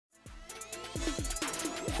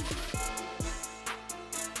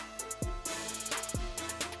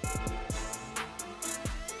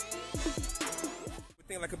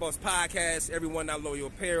Like a Boss podcast, everyone Not Loyal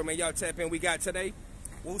Apparel, man. Y'all tap in. We got today.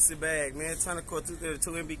 Woosie bag, man. Turner Court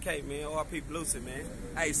 232 MBK, man. RP Lucy, man.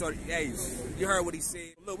 Hey, you heard what he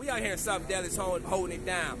said. Look, we out here in South Dallas holding it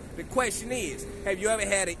down. The question is, have you ever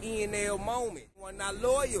had an Enl moment? One not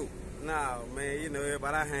loyal? Nah, man. You know,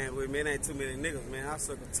 everybody I hang with, man, ain't too many niggas, man. I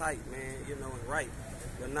circle tight, man, you know, and right.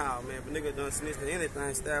 But nah, man, if a nigga done snitched to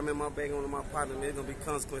anything, stab me in my back on my partner, man, there's gonna be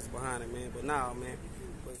consequences behind it, man. But nah, man.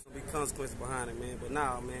 There's gonna be consequences behind it, man. But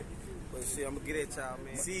nah, man. But shit, I'm gonna get at y'all,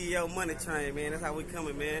 man. CEO Money Train, man. That's how we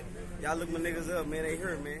coming, man. Y'all look my niggas up, man. They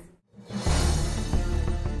hurt, man.